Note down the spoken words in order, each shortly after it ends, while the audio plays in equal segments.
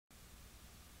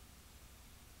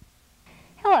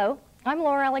Hello, I'm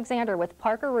Laura Alexander with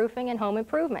Parker Roofing and Home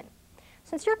Improvement.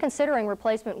 Since you're considering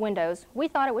replacement windows, we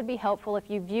thought it would be helpful if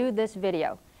you viewed this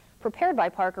video, prepared by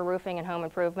Parker Roofing and Home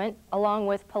Improvement, along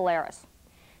with Polaris.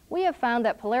 We have found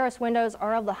that Polaris windows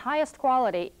are of the highest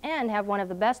quality and have one of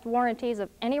the best warranties of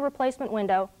any replacement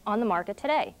window on the market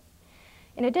today.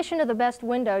 In addition to the best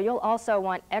window, you'll also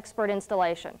want expert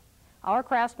installation. Our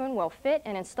craftsmen will fit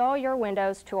and install your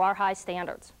windows to our high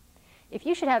standards. If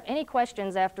you should have any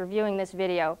questions after viewing this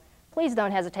video, please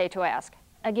don't hesitate to ask.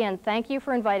 Again, thank you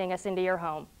for inviting us into your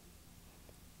home.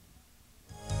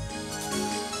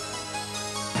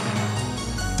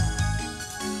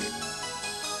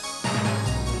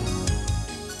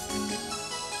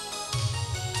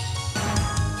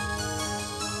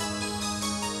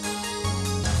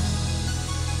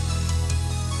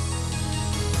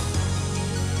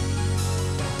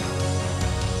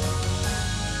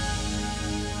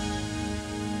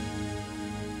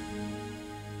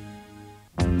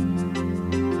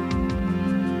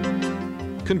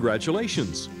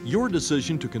 Congratulations! Your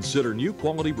decision to consider new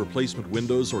quality replacement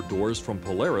windows or doors from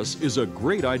Polaris is a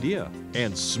great idea,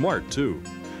 and smart too.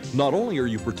 Not only are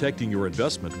you protecting your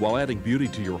investment while adding beauty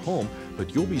to your home,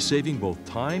 but you'll be saving both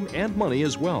time and money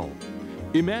as well.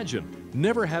 Imagine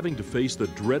never having to face the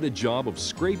dreaded job of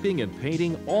scraping and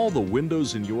painting all the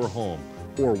windows in your home,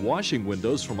 or washing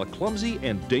windows from a clumsy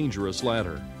and dangerous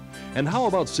ladder. And how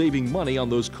about saving money on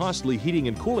those costly heating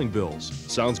and cooling bills?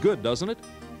 Sounds good, doesn't it?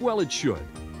 Well, it should.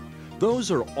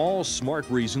 Those are all smart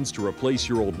reasons to replace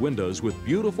your old windows with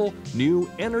beautiful, new,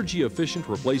 energy-efficient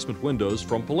replacement windows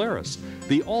from Polaris,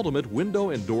 the ultimate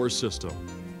window and door system.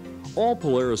 All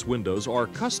Polaris windows are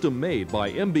custom-made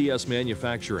by MBS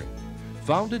Manufacturing.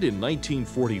 Founded in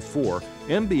 1944,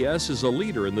 MBS is a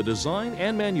leader in the design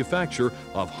and manufacture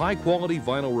of high-quality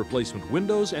vinyl replacement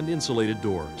windows and insulated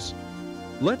doors.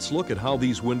 Let's look at how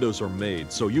these windows are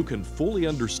made so you can fully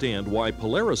understand why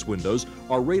Polaris windows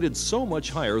are rated so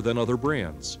much higher than other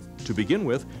brands. To begin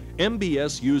with,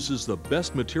 MBS uses the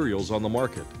best materials on the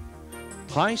market.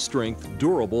 High-strength,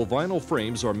 durable vinyl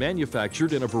frames are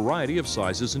manufactured in a variety of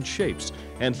sizes and shapes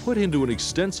and put into an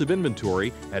extensive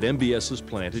inventory at MBS's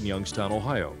plant in Youngstown,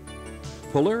 Ohio.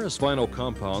 Polaris vinyl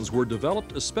compounds were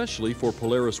developed especially for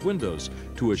Polaris windows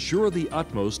to assure the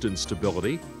utmost in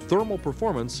stability, thermal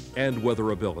performance, and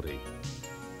weatherability.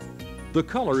 The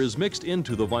color is mixed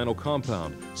into the vinyl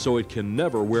compound, so it can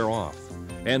never wear off.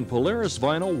 And Polaris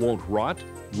vinyl won't rot,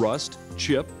 rust,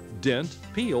 chip, dent,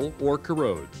 peel, or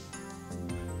corrode.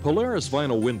 Polaris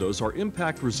vinyl windows are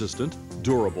impact resistant,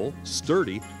 durable,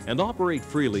 sturdy, and operate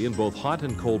freely in both hot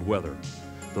and cold weather.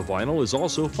 The vinyl is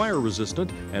also fire resistant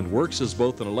and works as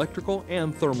both an electrical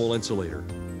and thermal insulator.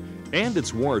 And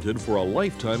it's warranted for a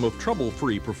lifetime of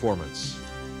trouble-free performance.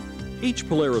 Each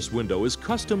Polaris window is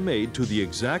custom made to the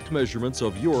exact measurements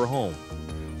of your home.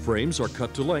 Frames are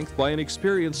cut to length by an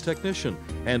experienced technician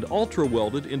and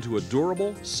ultra-welded into a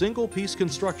durable, single-piece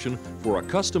construction for a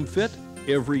custom fit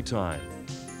every time.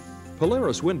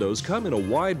 Polaris windows come in a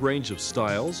wide range of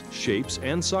styles, shapes,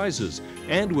 and sizes,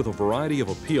 and with a variety of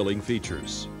appealing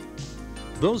features.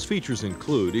 Those features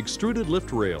include extruded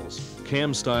lift rails,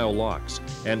 cam-style locks,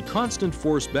 and constant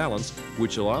force balance,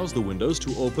 which allows the windows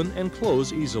to open and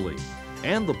close easily.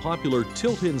 And the popular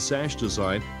tilt-in sash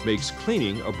design makes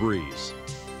cleaning a breeze.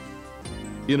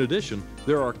 In addition,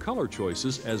 there are color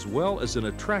choices as well as an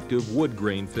attractive wood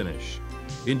grain finish.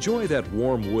 Enjoy that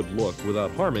warm wood look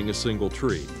without harming a single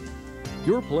tree.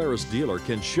 Your Polaris dealer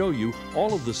can show you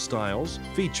all of the styles,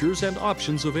 features, and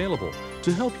options available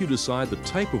to help you decide the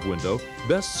type of window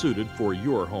best suited for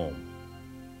your home.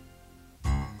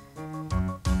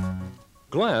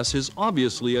 Glass is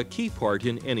obviously a key part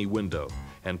in any window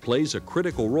and plays a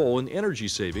critical role in energy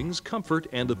savings, comfort,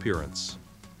 and appearance.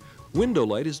 Window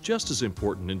light is just as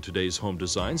important in today's home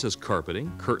designs as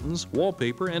carpeting, curtains,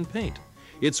 wallpaper, and paint.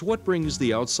 It's what brings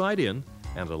the outside in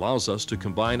and allows us to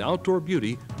combine outdoor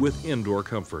beauty with indoor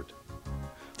comfort.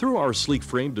 Through our sleek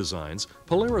frame designs,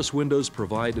 Polaris windows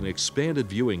provide an expanded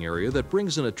viewing area that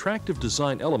brings an attractive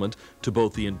design element to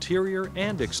both the interior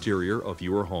and exterior of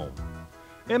your home.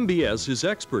 MBS is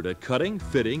expert at cutting,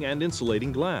 fitting, and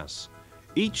insulating glass.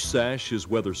 Each sash is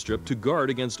weather stripped to guard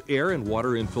against air and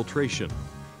water infiltration.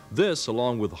 This,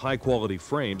 along with high-quality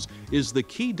frames, is the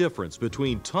key difference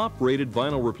between top-rated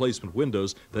vinyl replacement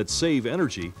windows that save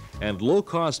energy and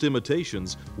low-cost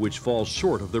imitations which fall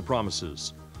short of their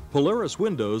promises. Polaris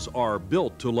windows are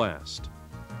built to last.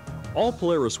 All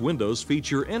Polaris windows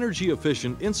feature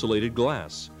energy-efficient insulated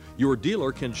glass. Your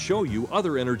dealer can show you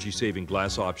other energy-saving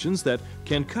glass options that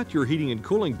can cut your heating and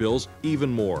cooling bills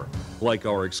even more, like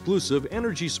our exclusive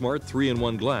Energy Smart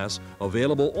 3-in-1 glass,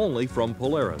 available only from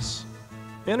Polaris.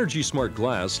 Energy Smart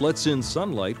Glass lets in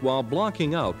sunlight while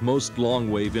blocking out most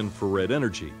long-wave infrared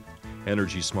energy.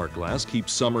 Energy Smart Glass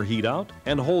keeps summer heat out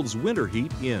and holds winter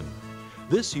heat in.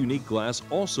 This unique glass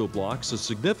also blocks a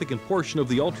significant portion of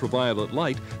the ultraviolet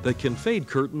light that can fade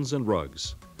curtains and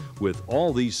rugs. With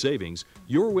all these savings,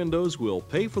 your windows will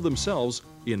pay for themselves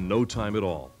in no time at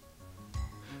all.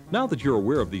 Now that you're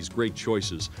aware of these great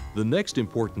choices, the next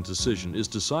important decision is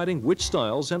deciding which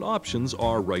styles and options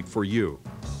are right for you.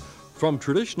 From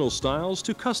traditional styles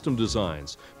to custom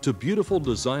designs to beautiful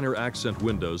designer accent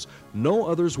windows, no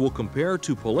others will compare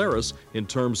to Polaris in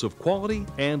terms of quality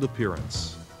and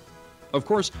appearance. Of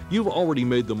course, you've already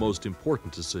made the most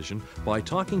important decision by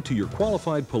talking to your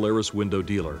qualified Polaris window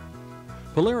dealer.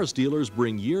 Polaris dealers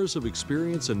bring years of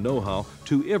experience and know-how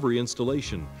to every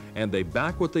installation, and they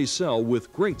back what they sell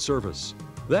with great service.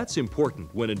 That's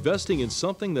important when investing in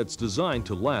something that's designed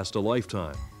to last a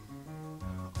lifetime.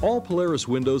 All Polaris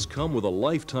windows come with a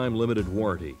lifetime limited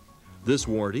warranty. This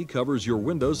warranty covers your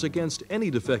windows against any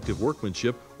defective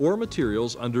workmanship or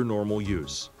materials under normal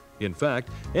use. In fact,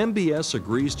 MBS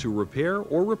agrees to repair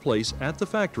or replace at the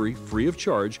factory free of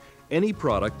charge any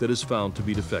product that is found to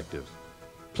be defective.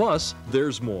 Plus,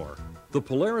 there's more. The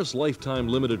Polaris Lifetime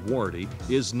Limited Warranty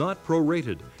is not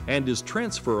prorated and is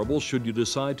transferable should you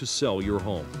decide to sell your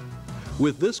home.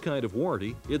 With this kind of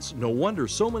warranty, it's no wonder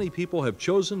so many people have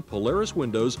chosen Polaris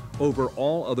Windows over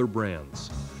all other brands.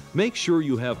 Make sure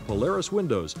you have Polaris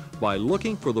Windows by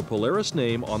looking for the Polaris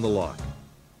name on the lock.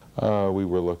 We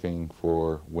were looking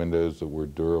for windows that were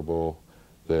durable,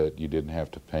 that you didn't have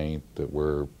to paint, that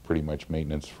were pretty much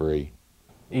maintenance free.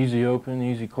 Easy open,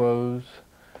 easy close,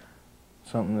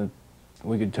 something that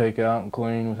we could take out and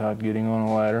clean without getting on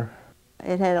a ladder.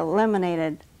 It had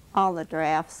eliminated all the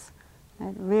drafts.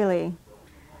 Really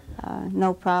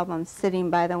no problem sitting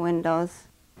by the windows.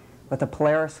 With the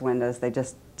Polaris windows, they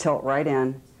just tilt right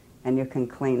in and you can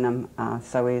clean them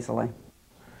so easily.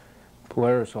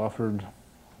 Polaris offered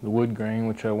the wood grain,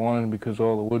 which I wanted because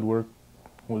all the woodwork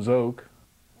was oak.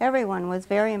 Everyone was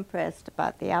very impressed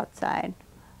about the outside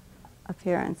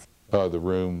appearance. The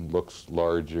room looks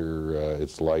larger,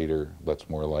 it's lighter, lets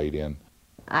more light in.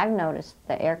 I've noticed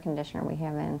the air conditioner we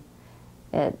have in,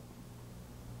 it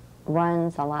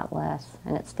runs a lot less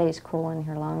and it stays cool in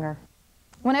here longer.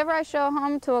 Whenever I show a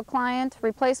home to a client,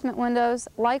 replacement windows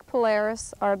like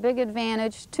Polaris are a big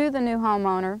advantage to the new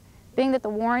homeowner, being that the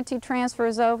warranty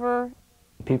transfers over.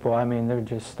 People, I mean, they're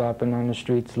just stopping on the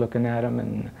streets looking at them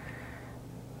and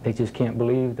they just can't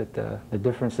believe that the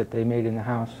difference that they made in the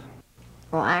house.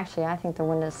 Well, actually, I think the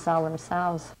windows sell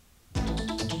themselves.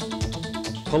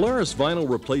 Polaris vinyl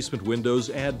replacement windows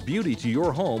add beauty to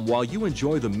your home while you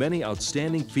enjoy the many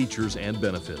outstanding features and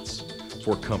benefits.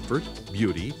 For comfort,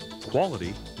 beauty,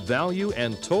 quality, value,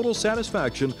 and total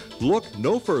satisfaction, look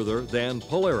no further than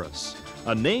Polaris.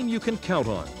 A name you can count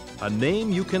on, a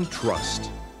name you can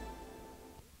trust.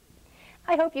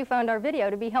 I hope you found our video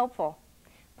to be helpful.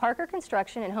 Parker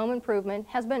Construction and Home Improvement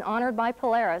has been honored by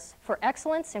Polaris for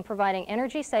excellence in providing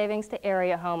energy savings to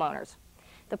area homeowners.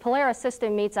 The Polaris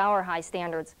system meets our high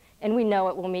standards, and we know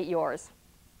it will meet yours.